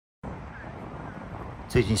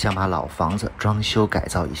最近想把老房子装修改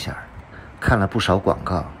造一下，看了不少广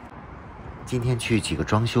告。今天去几个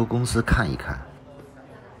装修公司看一看，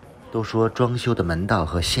都说装修的门道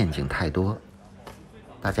和陷阱太多，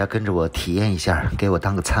大家跟着我体验一下，给我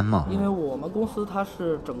当个参谋。因为我们公司它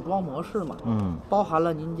是整装模式嘛，包含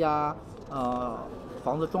了您家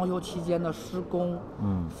房子装修期间的施工，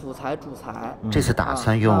辅材主材。这次打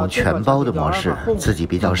算用全包的模式，自己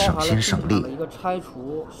比较省心省力。一个拆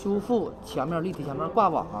除、修复墙面立体墙面挂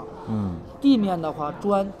网，地面的话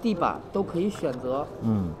砖、地板都可以选择，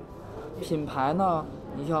品牌呢，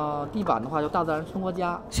你像地板的话就大自然生活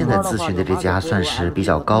家。现在咨询的这家算是比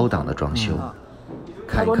较高档的装修，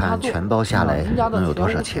看一看全包下来能有多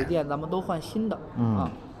少钱？水电咱们都换新的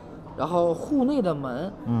然后户内的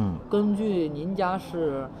门，根据您家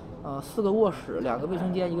是4个卧室、2个卫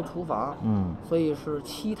生间、1个厨房，所以是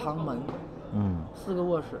7堂门，4个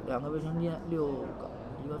卧室、2个卫生间、6个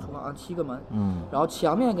1个厨房7个门，然后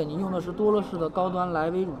墙面给您用的是多乐士的高端莱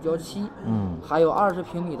维乳胶漆，还有20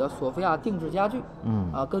平米的索菲亚定制家具，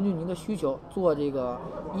根据您的需求做这个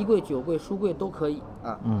衣柜、酒柜、书柜都可以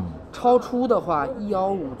超出的话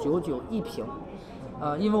11599一平。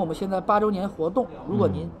因为我们现在8周年活动，如果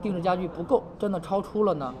您定制家具不够，真的超出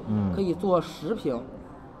了呢，可以做10平，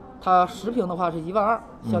它10平的话是12000，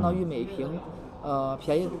相当于每平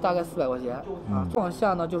便宜大概400块钱往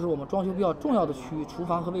下呢，就是我们装修比较重要的区域，厨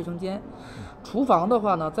房和卫生间。厨房的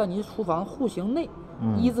话呢，在您厨房户型内，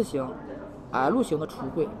一字形、L 型的橱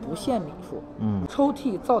柜不限米数，抽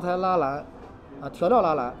屉、灶台拉篮、调料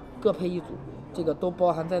拉篮各配一组，这个都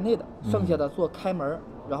包含在内的。剩下的做开门，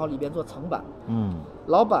然后里边做层板，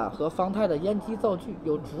老板和方太的烟机灶具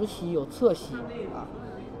有直吸有侧吸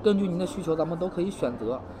根据您的需求咱们都可以选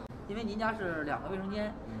择。因为您家是2个卫生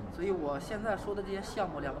间，所以我现在说的这些项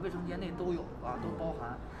目2个卫生间内都有都包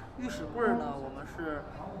含。浴室柜呢，我们是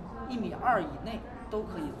1.2米以内都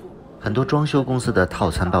可以做。很多装修公司的套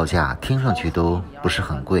餐报价听上去都不是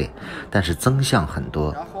很贵，但是增项很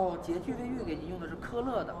多。然后洁具卫浴给您用的是科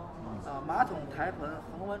勒的，马桶、台盆、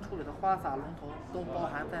恒温处理的花洒、龙头都包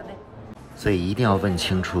含在内。所以一定要问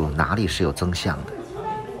清楚哪里是有增项的。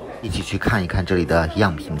一起去看一看这里的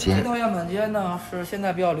样品间。这套样品间呢是现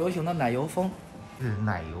在比较流行的奶油风。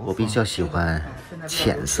奶油。我比较喜欢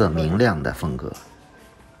浅色明亮的风格。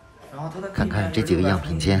然后它的看看这几个样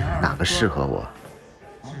品间哪个适合我。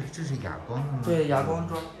这是哑光吗？对，哑光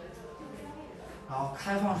砖。然后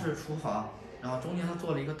开放式厨房，然后中间它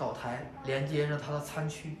做了一个岛台，连接着它的餐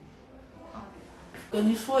区。跟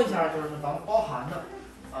您说一下，就是咱们包含的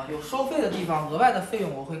有收费的地方，额外的费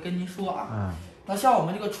用我会跟您说那像我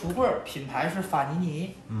们这个橱柜品牌是法尼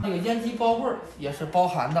尼，这个烟机包柜也是包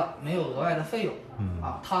含的，没有额外的费用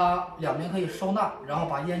它两边可以收纳，然后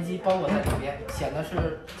把烟机包裹在里边，显得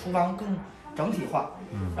是厨房更整体化。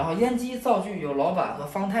然后烟机灶具有老板和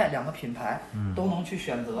方太2个品牌都能去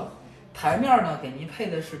选择。台面呢给您配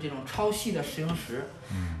的是这种超细的石英石，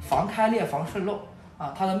防开裂防渗漏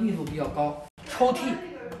它的密度比较高。抽屉、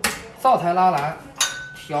灶台拉篮、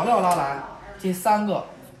调料拉篮这3个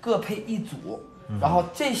各配一组，然后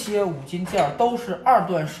这些5金件都是2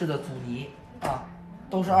段式的阻尼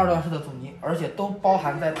都是2段式的阻尼，而且都包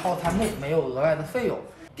含在套餐内，没有额外的费用。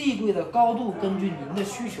地柜的高度根据您的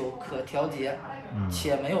需求可调节，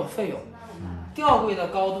且没有费用。吊柜的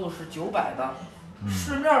高度是900的，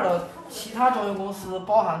市面的其他装修公司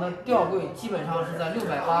包含的吊柜基本上是在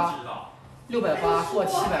680或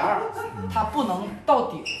720，它不能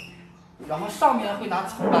到顶，然后上面会拿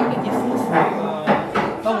层板给你封死。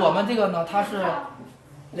那我们这个呢，它是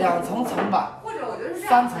2层层板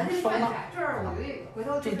，3层收纳，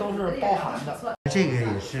这都是包含的。这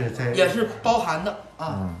个也是包含的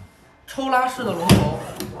抽拉式的龙头，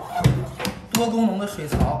多功能的水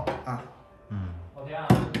槽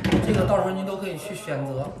这个到时候您都可以去选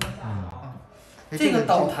择这个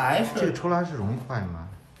岛台是这个抽拉是容易坏吗？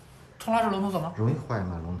抽拉式龙头怎么容易坏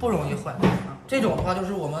吗？龙头不容易坏这种的话就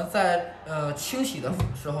是我们在清洗的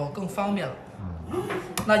时候更方便了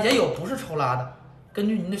那也有不是抽拉的，根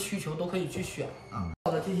据您的需求都可以去选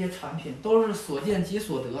的这些产品都是所见即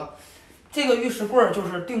所得。这个浴室柜就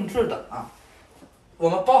是定制的我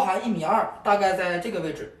们包含1.2米，大概在这个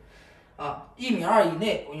位置1.2米以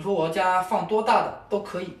内，你说我家放多大的都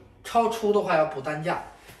可以，超出的话要补单价。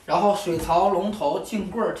然后水槽、龙头、镜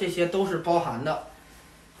柜这些都是包含的。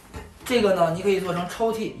这个呢，你可以做成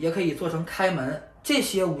抽屉，也可以做成开门。这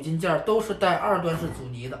些5金件都是带2段式阻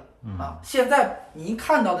尼的现在您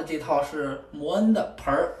看到的这套是摩恩的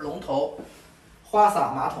盆、龙头、花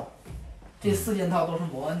洒、马桶，这4件套都是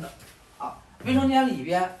摩恩的卫生间里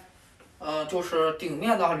边就是顶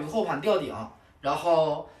面的铝厚板吊顶，然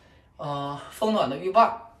后风暖的浴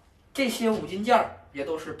霸，这些5金件也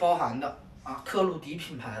都是包含的啊，克鲁迪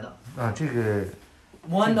品牌的啊，这个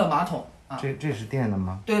摩恩的马桶啊，这是电的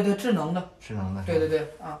吗？对对，智能的，智能的。对对对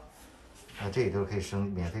啊。啊，这也都是可以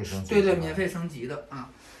免费升级。对对，免费升级的啊，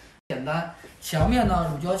简单。墙面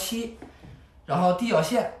呢乳胶漆，然后地脚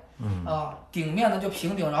线，顶面呢就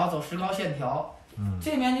平顶，然后走石膏线条。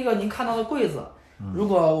这面这个您看到的柜子，如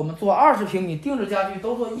果我们做20平米定制家具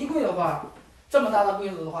都做衣柜的话，这么大的柜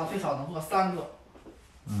子的话，最少能做3个。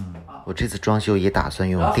我这次装修也打算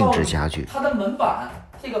用定制家具。它的门板，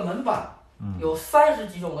这个门板有30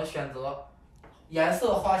几种的选择，颜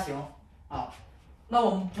色花型啊。那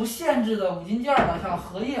我们不限制的五金件呢，像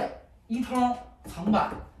荷叶、一通、层板，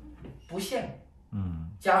不限。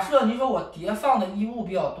假设您说我叠放的衣物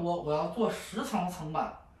比较多，我要做10层层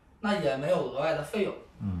板，那也没有额外的费用。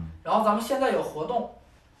然后咱们现在有活动，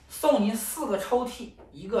送您4个抽屉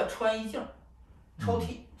，1个穿衣镜，抽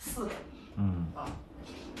屉4个。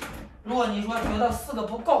如果你说觉得4个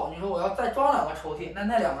不够，你说我要再装2个抽屉，那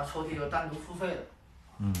2个抽屉就是单独付费的。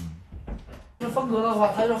这风格的话，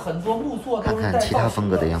它是很多木座都是带造型的，看看其他风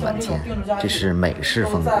格的样板间，这是美式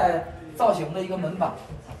风格。带造型的一个门板。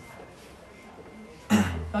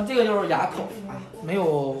那这个就是牙口啊，没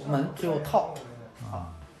有门，只有套。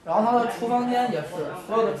然后它的厨房间也是，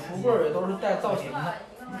所有的橱柜也都是带造型的。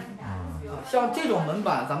像这种门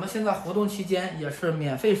板，咱们现在活动期间也是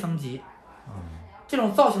免费升级。这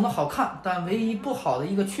种造型的好看，但唯一不好的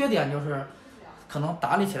一个缺点就是，可能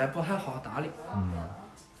打理起来不太好打理。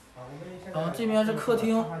然后这边是客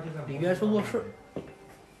厅，里边是卧室。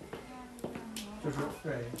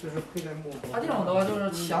就是配在木头。它这种的话，就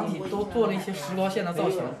是墙体都做了一些石膏线的造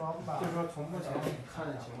型。就是说从目前看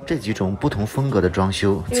的情况。这几种不同风格的装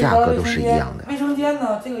修，价格都是一样的。卫生间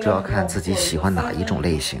呢，这个主要看自己喜欢哪一种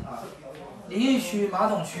类型。淋浴区、马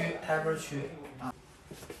桶区、台阶区啊。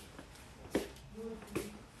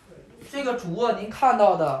这个主卧您看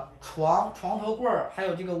到的床头柜儿，还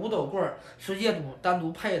有这个五斗柜儿是业主单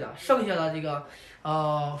独配的，剩下的这个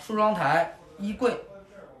梳妆台、衣柜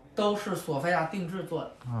都是索菲亚定制做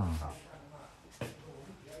的。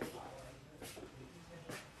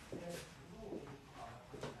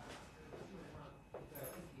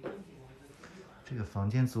这个房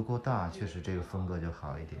间足够大，确实这个风格就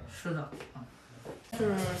好一点。是的，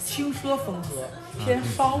是轻奢风格，偏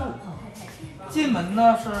商务。进门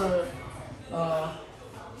呢是，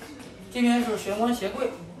这边是玄关鞋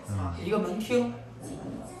柜，一个门厅，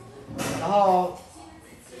然后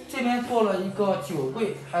这边做了一个酒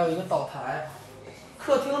柜，还有一个岛台。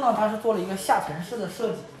客厅呢，它是做了一个下沉式的设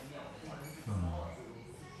计。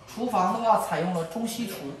厨房的话，采用了中西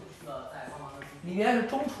厨。里边是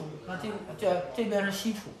中厨，那这边是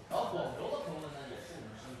西厨。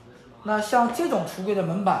那像这种橱柜的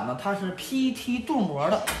门板呢，它是 PET 镀膜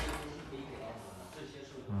的，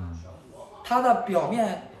它的表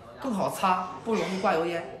面更好擦，不容易挂油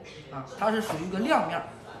烟啊，它是属于一个亮面。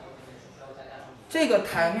这个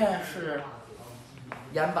台面是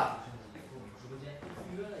岩板。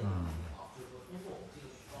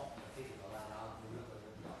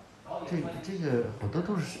这个好多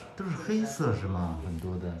都是黑色是吗？很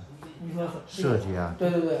多的设计啊。对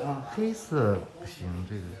对对啊。黑色不行，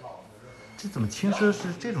这怎么轻奢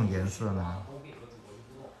是这种颜色呢？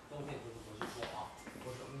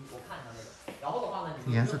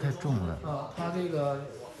颜色太重了。它这个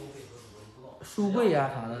书柜呀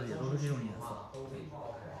啥的也都是这种颜色。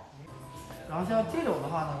然后像这种的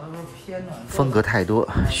话呢，它都是偏暖。风格太多，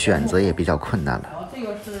选择也比较困难了。然后这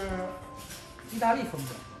个是意大利风格。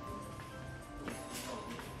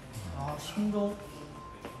然后轻中，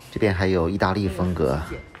这边还有意大利风格、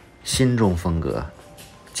新中风格、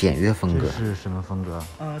简约风格。这是什么风格？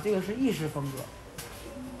这个是意式风格。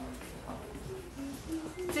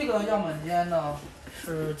这个样板间呢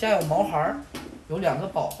是家有毛孩，有2个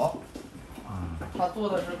宝宝。它做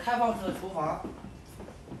的是开放式的厨房。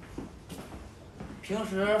平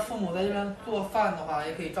时父母在这边做饭的话，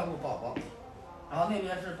也可以照顾宝宝。然后那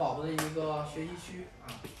边是宝宝的一个学习区啊。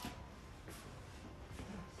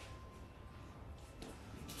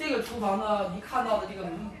这个厨房呢，您看到的这个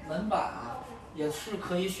门板啊，也是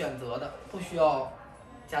可以选择的，不需要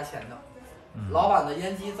加钱的。老板的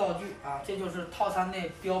烟机灶具啊，这就是套餐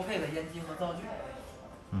内标配的烟机和灶具。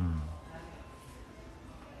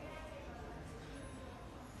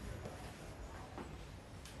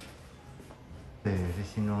对，是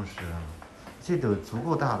新中式啊，这得足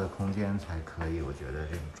够大的空间才可以，我觉得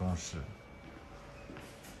这种中式。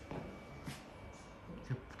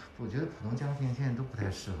我觉得普通家庭现在都不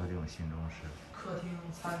太适合这种新中式。客厅、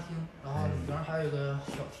餐厅，然后里边还有一个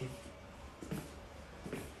小厅。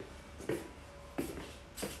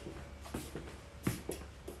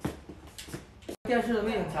电视的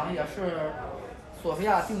微景墙也是索菲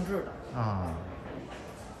亚定制的。啊，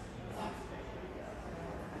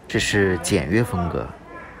这是简约风格。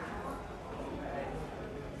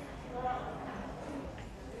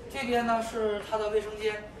这边呢是它的卫生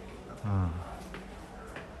间。嗯，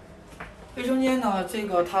卫生间呢，这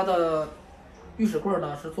个它的浴室柜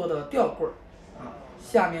呢是做的吊柜啊，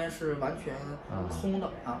下面是完全空的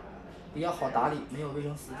啊，比较好打理，没有卫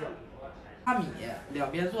生死角。8米，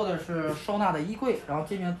两边做的是收纳的衣柜，然后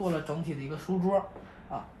这边做了整体的一个书桌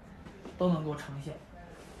啊，都能够呈现。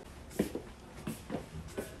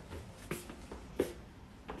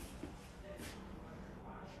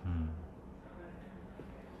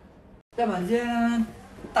样板间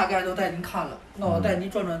大概都带您看了，那我带您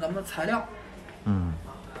转转咱们的材料。嗯，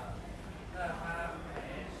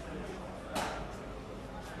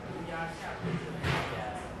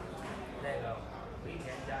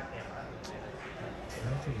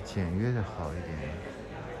这个简约的好一点。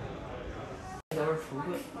这都是橱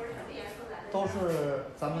柜，都是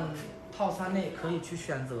咱们套餐内可以去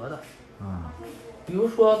选择的。嗯，比如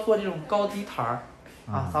说做这种高低台儿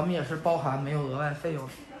啊，咱们也是包含没有额外费用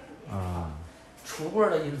的。啊，橱柜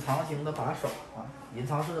的隐藏型的把手啊，隐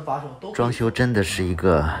藏式的把手都可以。装修真的是一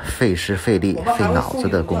个费时费力我们费脑子还会送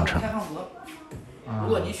一的工程。组开放盒，如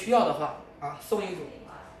果您需要的话啊，送一组。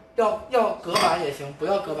要隔板也行，不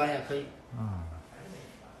要隔板也可以。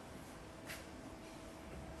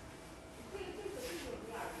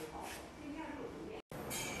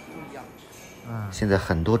现在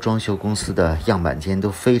很多装修公司的样板间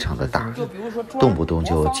都非常的大，就比如说动不动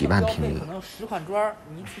就几万平米可。能10款砖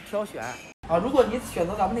您去挑选啊。如果你选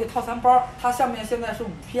择咱们那个套餐包，它下面现在是5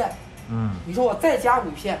片，你说我再加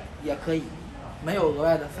5片也可以，没有额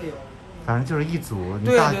外的费用。反正就是一组，你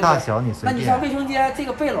对大小你随便。那你像卫生间这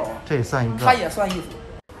个背篓，这也算一个。它也算一组。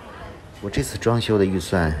我这次装修的预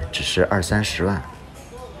算只是20-30万，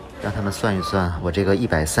让他们算一算我这个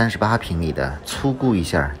138平米的，粗估一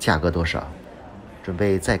下价格多少，准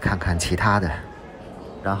备再看看其他的，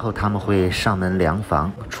然后他们会上门量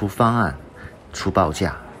房、出方案、出报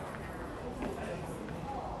价。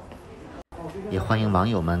也欢迎网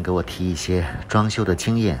友们给我提一些装修的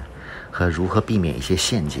经验和如何避免一些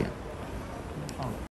陷阱。